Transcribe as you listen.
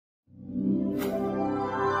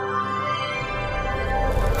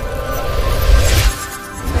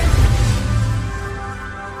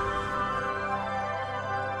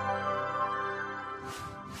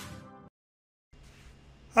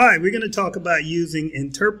All right, we're going to talk about using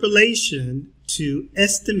interpolation to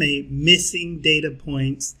estimate missing data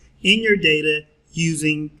points in your data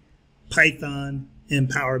using Python and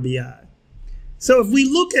Power BI. So if we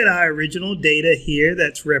look at our original data here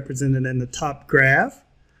that's represented in the top graph,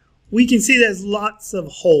 we can see there's lots of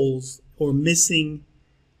holes or missing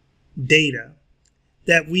data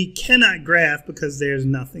that we cannot graph because there's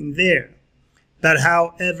nothing there. But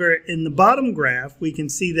however, in the bottom graph, we can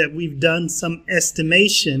see that we've done some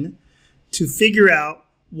estimation to figure out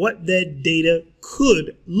what that data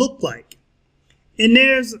could look like. And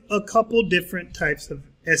there's a couple different types of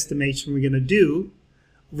estimation we're going to do.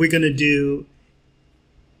 We're going to do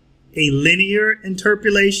a linear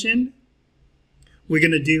interpolation. We're going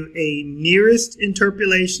to do a nearest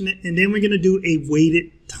interpolation, and then we're going to do a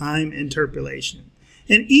weighted time interpolation.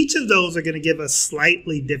 And each of those are going to give us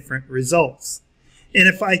slightly different results. And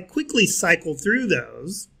if I quickly cycle through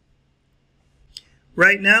those,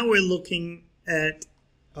 right now we're looking at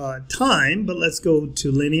time, but let's go to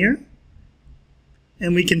linear.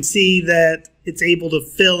 And we can see that it's able to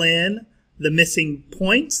fill in the missing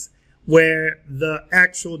points where the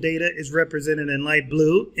actual data is represented in light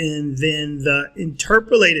blue, and then the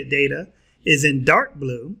interpolated data is in dark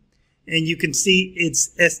blue. And you can see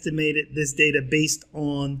it's estimated this data based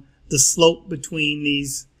on the slope between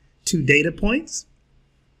these two data points.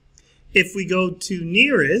 If we go to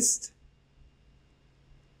nearest,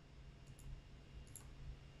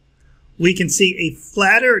 we can see a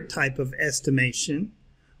flatter type of estimation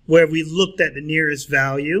where we looked at the nearest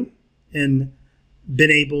value and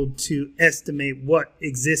been able to estimate what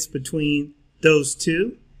exists between those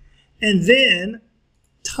two. And then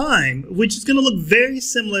time, which is going to look very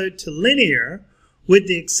similar to linear, with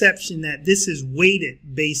the exception that this is weighted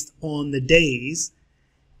based on the days,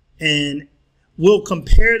 and we'll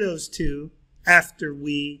compare those two after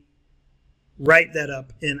we write that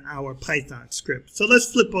up in our Python script. So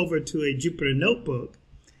let's flip over to a Jupyter Notebook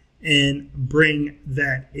and bring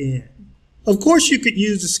that in. Of course, you could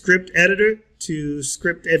use the script editor to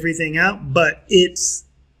script everything out, but it's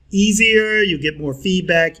easier. You get more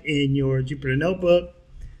feedback in your Jupyter Notebook.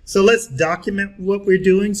 So let's document what we're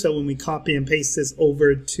doing. So when we copy and paste this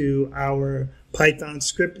over to our Python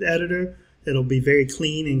script editor, it'll be very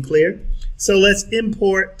clean and clear. So let's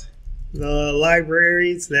import the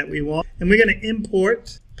libraries that we want. And we're going to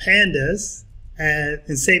import pandas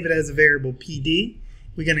and save it as a variable PD.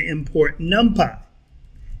 We're going to import NumPy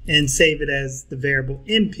and save it as the variable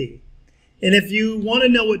NP. And if you want to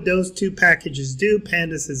know what those two packages do,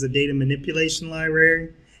 pandas is a data manipulation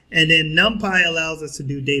library. And then NumPy allows us to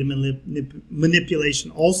do data manipulation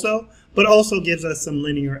also, but also gives us some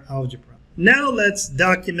linear algebra. Now let's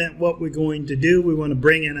document what we're going to do. We want to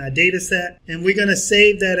bring in our data set, and we're going to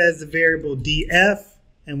save that as the variable df,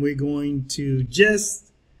 and we're going to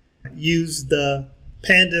just use the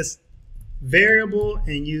pandas variable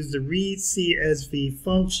and use the read CSV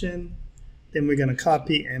function. Then we're going to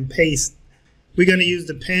copy and paste. We're going to use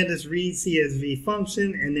the pandas read CSV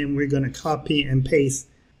function, and then we're going to copy and paste.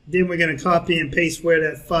 Then we're going to copy and paste where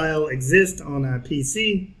that file exists on our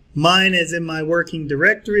PC. Mine is in my working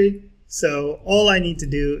directory. So all I need to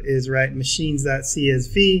do is write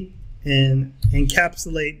machines.csv and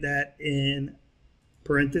encapsulate that in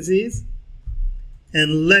parentheses.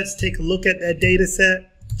 And let's take a look at that data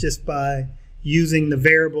set just by using the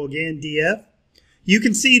variable again, df. You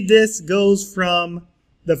can see this goes from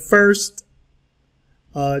the first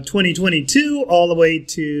 2022 all the way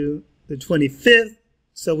to the 25th.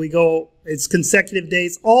 So we go, it's consecutive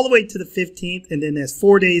days all the way to the 15th, and then there's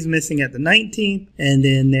 4 days missing at the 19th, and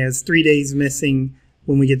then there's 3 days missing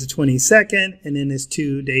when we get to 22nd, and then there's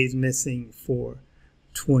 2 days missing for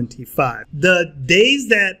 25. The days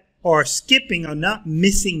that are skipping are not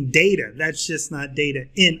missing data. That's just not data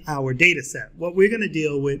in our data set. What we're going to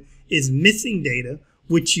deal with is missing data,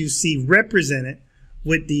 which you see represented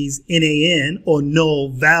with these NaN or null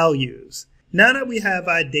values. Now that we have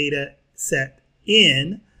our data set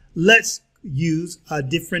in, let's use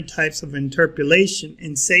different types of interpolation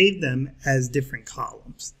and save them as different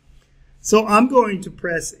columns. So I'm going to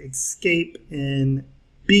press escape and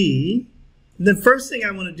B. The first thing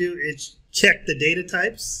I want to do is check the data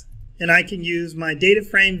types, and I can use my data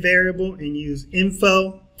frame variable and use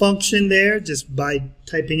info function there just by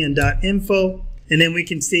typing in .info, and then we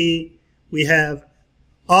can see we have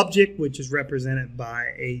object, which is represented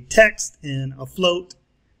by a text and a float.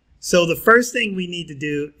 So the first thing we need to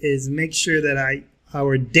do is make sure that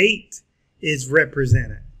our date is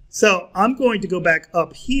represented. So I'm going to go back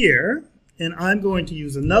up here, and I'm going to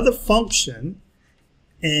use another function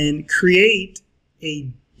and create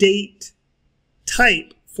a date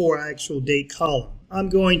type for our actual date column. I'm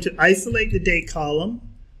going to isolate the date column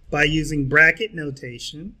by using bracket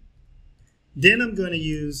notation. Then I'm going to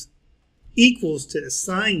use equals to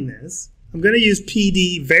assign this. I'm going to use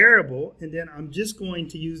PD variable, and then I'm just going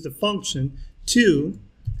to use the function to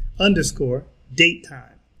underscore date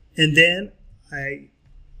time. And then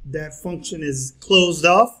that function is closed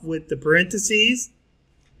off with the parentheses.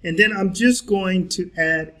 And then I'm just going to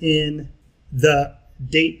add in the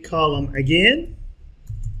date column again.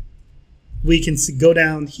 We can go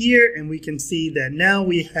down here and we can see that now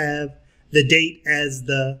we have the date as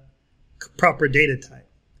the proper data type.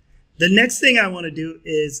 The next thing I want to do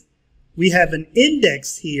is we have an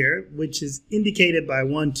index here, which is indicated by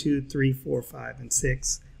 1, 2, 3, 4, 5, and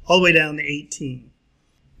 6, all the way down to 18.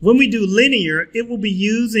 When we do linear, it will be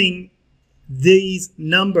using these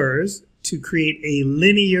numbers to create a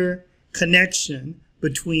linear connection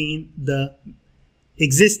between the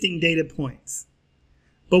existing data points.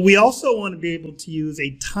 But we also want to be able to use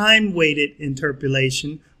a time-weighted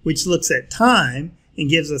interpolation, which looks at time and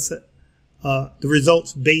gives us the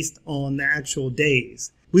results based on the actual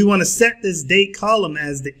days. We want to set this date column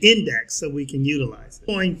as the index so we can utilize it.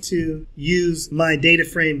 I'm going to use my data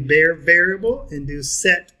frame variable and do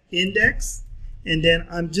set index. And then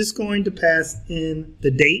I'm just going to pass in the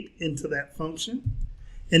date into that function.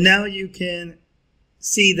 And now you can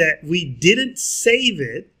see that we didn't save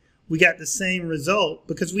it. We got the same result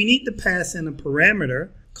because we need to pass in a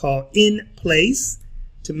parameter called in place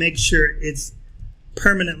to make sure it's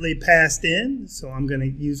permanently passed in. So I'm going to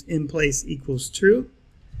use in place equals true.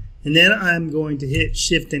 And then I'm going to hit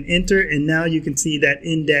shift and enter. And now you can see that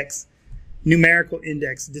index, numerical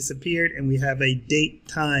index disappeared and we have a date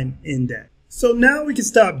time index. So now we can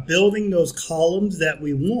start building those columns that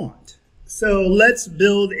we want. So let's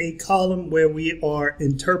build a column where we are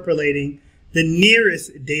interpolating the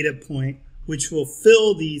nearest data point, which will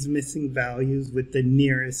fill these missing values with the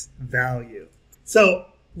nearest value. So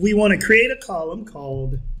we want to create a column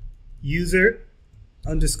called user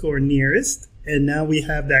underscore nearest. And now we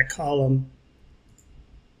have that column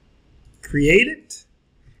created.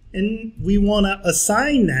 And we want to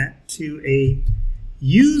assign that to a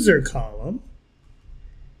user column.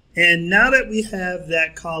 And now that we have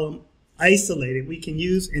that column isolated, we can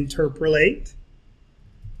use interpolate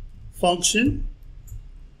function.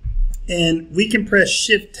 And we can press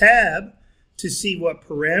shift tab to see what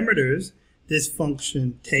parameters this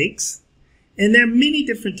function takes. And there are many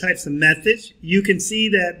different types of methods. You can see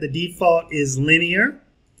that the default is linear.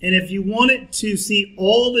 And if you wanted to see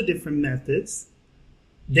all the different methods,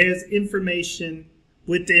 there's information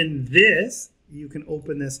within this. You can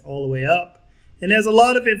open this all the way up. And there's a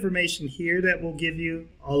lot of information here that will give you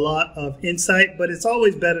a lot of insight, but it's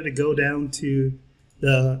always better to go down to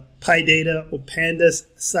the PyData or Pandas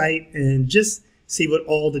site and just see what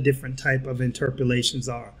all the different type of interpolations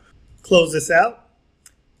are. Close this out.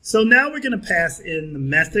 So now we're going to pass in the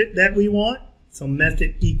method that we want. So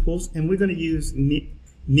method equals, and we're going to use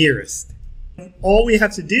nearest. All we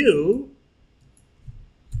have to do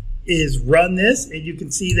is run this, and you can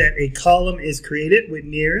see that a column is created with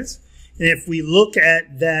nearest. And if we look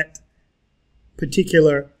at that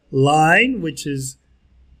particular line, which is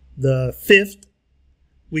the 5th,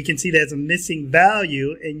 we can see there's a missing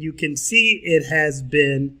value, and you can see it has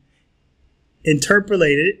been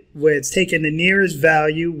interpolated where it's taken the nearest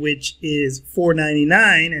value, which is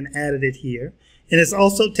 499, and added it here. And it's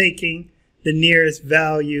also taking the nearest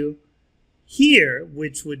value here,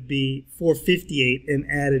 which would be 458, and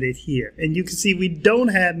added it here. And you can see we don't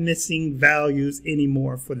have missing values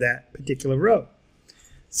anymore for that particular row.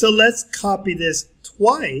 So let's copy this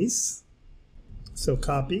twice. So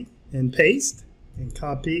copy and paste, and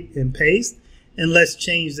copy and paste. And let's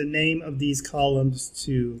change the name of these columns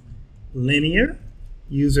to linear,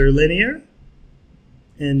 user linear,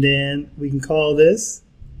 and then we can call this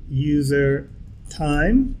user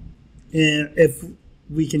time. And if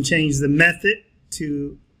we can change the method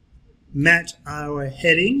to match our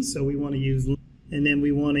heading, so we want to use, and then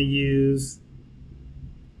we want to use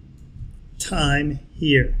time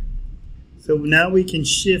here. So now we can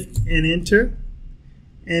shift and enter.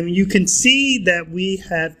 And you can see that we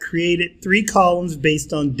have created 3 columns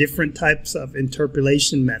based on different types of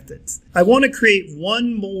interpolation methods. I want to create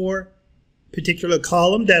one more particular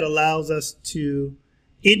column that allows us to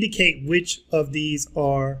indicate which of these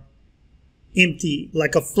are empty,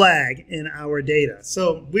 like a flag in our data.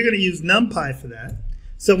 So we're going to use NumPy for that.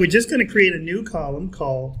 So we're just going to create a new column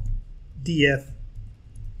called df,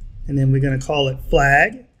 and then we're going to call it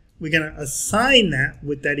flag. We're going to assign that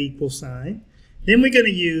with that equal sign. Then we're going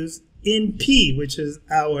to use np, which is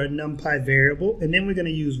our NumPy variable, and then we're going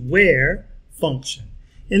to use where function.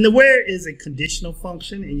 And the where is a conditional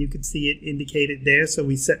function, and you can see it indicated there. So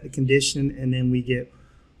we set the condition, and then we get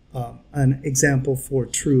an example for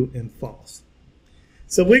true and false.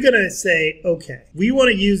 So we're going to say, okay, we want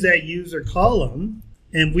to use that user column,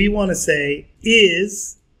 and we want to say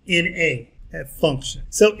is in A, that function.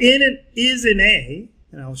 So is in A,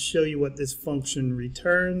 and I'll show you what this function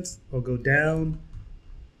returns. I'll go down,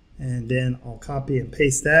 and then I'll copy and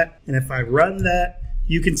paste that. And if I run that,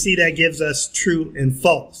 you can see that gives us true and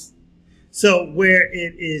false. So where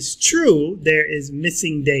it is true, there is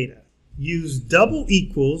missing data. Use double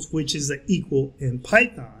equals, which is an equal in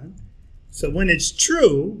Python. So when it's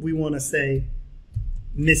true, we want to say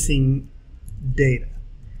missing data.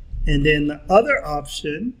 And then the other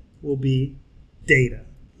option will be data.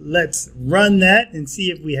 Let's run that and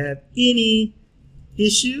see if we have any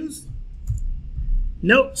issues.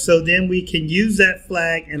 Nope. So then we can use that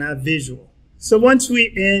flag in our visual. So once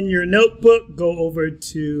we in your notebook, go over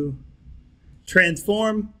to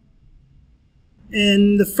transform.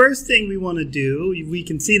 And the first thing we want to do, we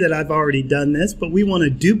can see that I've already done this, but we want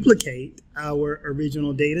to duplicate our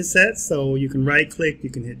original data set. So you can right click,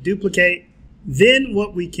 you can hit duplicate. Then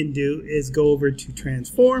what we can do is go over to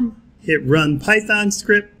transform, hit run Python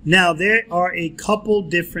script. Now there are a couple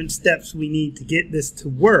different steps we need to get this to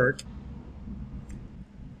work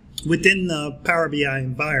within the Power BI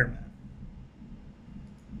environment.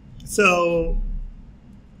 So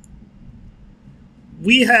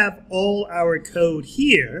we have all our code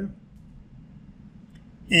here,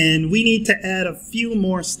 and we need to add a few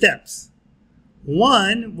more steps.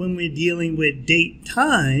 One, when we're dealing with date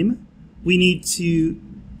time, we need to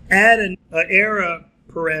add an error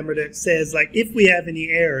parameter that says, like, if we have any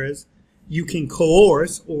errors, you can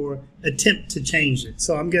coerce or attempt to change it.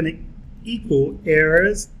 So I'm going to equal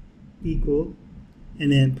errors equal, and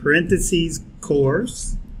then parentheses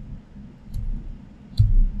coerce.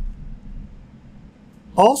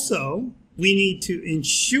 Also, we need to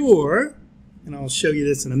ensure, and I'll show you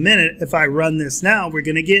this in a minute, if I run this now, we're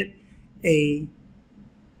going to get a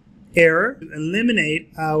error.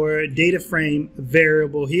 Eliminate our data frame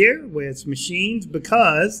variable here where it's machines,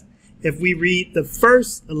 because if we read the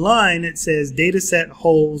first line, it says dataset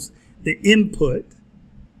holds the input.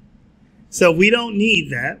 So we don't need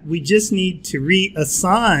that. We just need to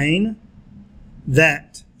reassign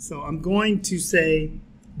that. So I'm going to say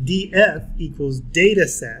df equals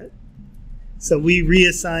dataset. So we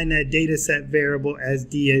reassign that dataset variable as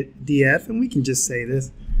df, and we can just say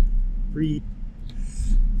this, read,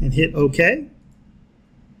 and hit OK.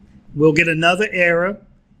 We'll get another error,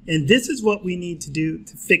 and this is what we need to do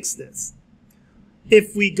to fix this.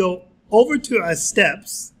 If we go over to our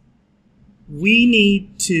steps, we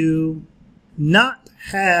need to not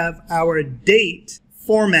have our date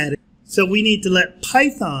formatted. So we need to let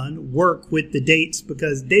Python work with the dates,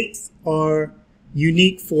 because dates are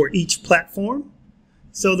unique for each platform.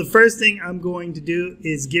 So the first thing I'm going to do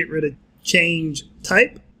is get rid of change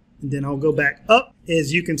type, and then I'll go back up.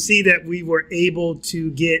 As you can see that we were able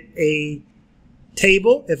to get a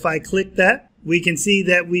table. If I click that, we can see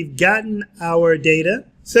that we've gotten our data.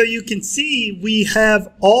 So you can see we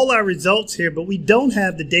have all our results here, but we don't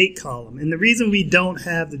have the date column. And the reason we don't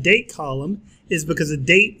have the date column is because the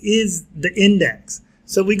date is the index.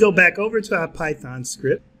 So we go back over to our Python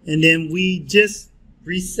script, and then we just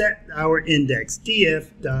reset our index,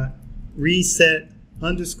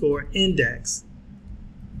 df.reset_index.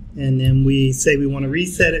 And then we say we want to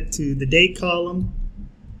reset it to the date column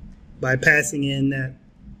by passing in that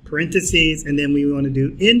parentheses, and then we want to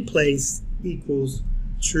do in place equals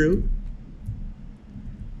true.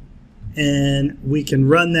 And we can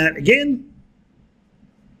run that again.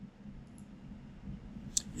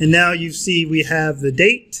 And now you see we have the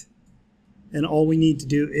date, and all we need to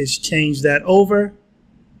do is change that over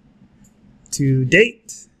to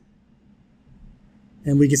date.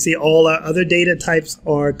 And we can see all our other data types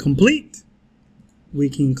are complete. We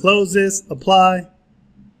can close this, apply.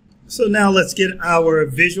 So now let's get our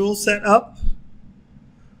visual set up.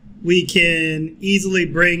 We can easily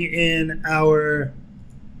bring in our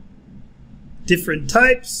different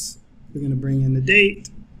types. We're going to bring in the date.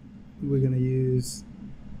 We're going to use,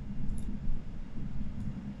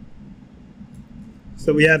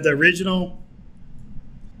 so we have the original,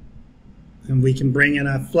 and we can bring in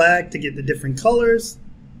our flag to get the different colors,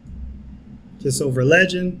 just over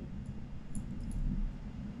legend.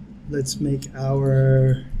 Let's make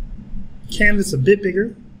our canvas a bit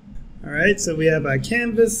bigger. All right, so we have our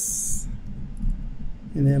canvas,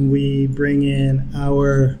 and then we bring in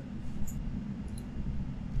our,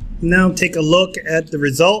 now take a look at the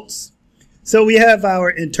results. So we have our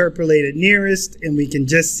interpolated nearest, and we can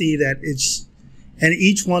just see that it And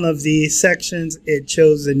each one of these sections, it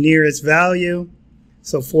shows the nearest value.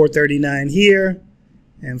 So 439 here,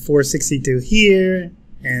 and 462 here,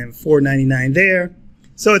 and 499 there.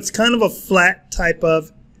 So it's kind of a flat type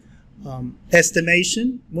of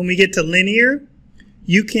estimation. When we get to linear,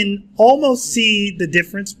 you can almost see the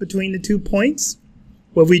difference between the 2 points,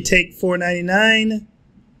 where we take 499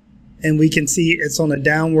 and we can see it's on a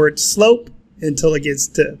downward slope until it gets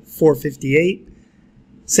to 458.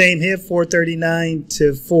 Same here, 439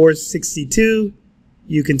 to 462.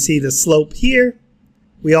 You can see the slope here.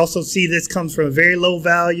 We also see this comes from a very low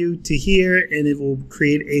value to here, and it will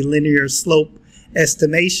create a linear slope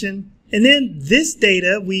estimation. And then this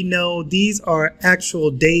data, we know these are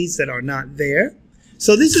actual days that are not there.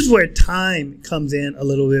 So this is where time comes in a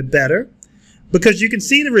little bit better, because you can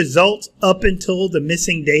see the results up until the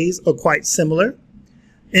missing days are quite similar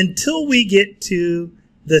until we get to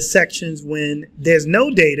the sections when there's no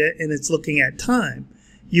data and it's looking at time.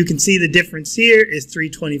 You can see the difference here is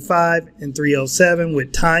 325 and 307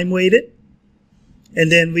 with time weighted. And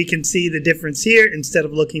then we can see the difference here, instead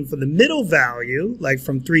of looking for the middle value, like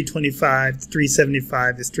from 325 to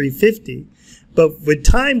 375 is 350. But with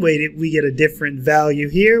time weighted, we get a different value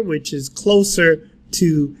here, which is closer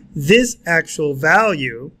to this actual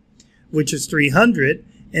value, which is 300,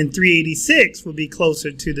 and 386 will be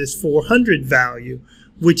closer to this 400 value,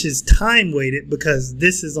 which is time weighted, because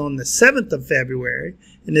this is on the 7th of February,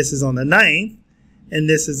 and this is on the 9th, and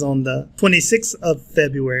this is on the 26th of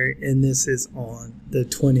February, and this is on the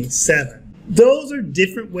 27th. Those are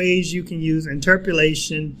different ways you can use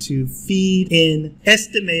interpolation to feed in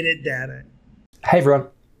estimated data. Hey everyone,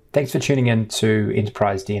 thanks for tuning in to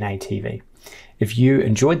Enterprise DNA TV. If you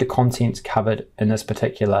enjoyed the content covered in this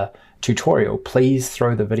particular tutorial, please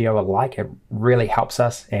throw the video a like. It really helps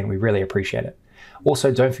us and we really appreciate it.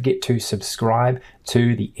 Also, don't forget to subscribe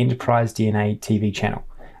to the Enterprise DNA TV channel.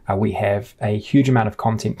 We have a huge amount of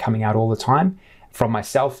content coming out all the time from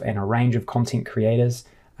myself and a range of content creators,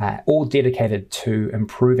 all dedicated to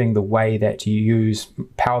improving the way that you use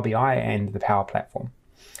Power BI and the Power Platform.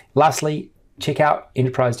 Lastly, check out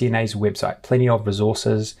Enterprise DNA's website. Plenty of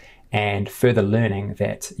resources and further learning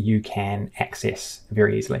that you can access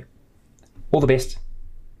very easily. All the best.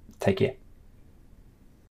 Take care.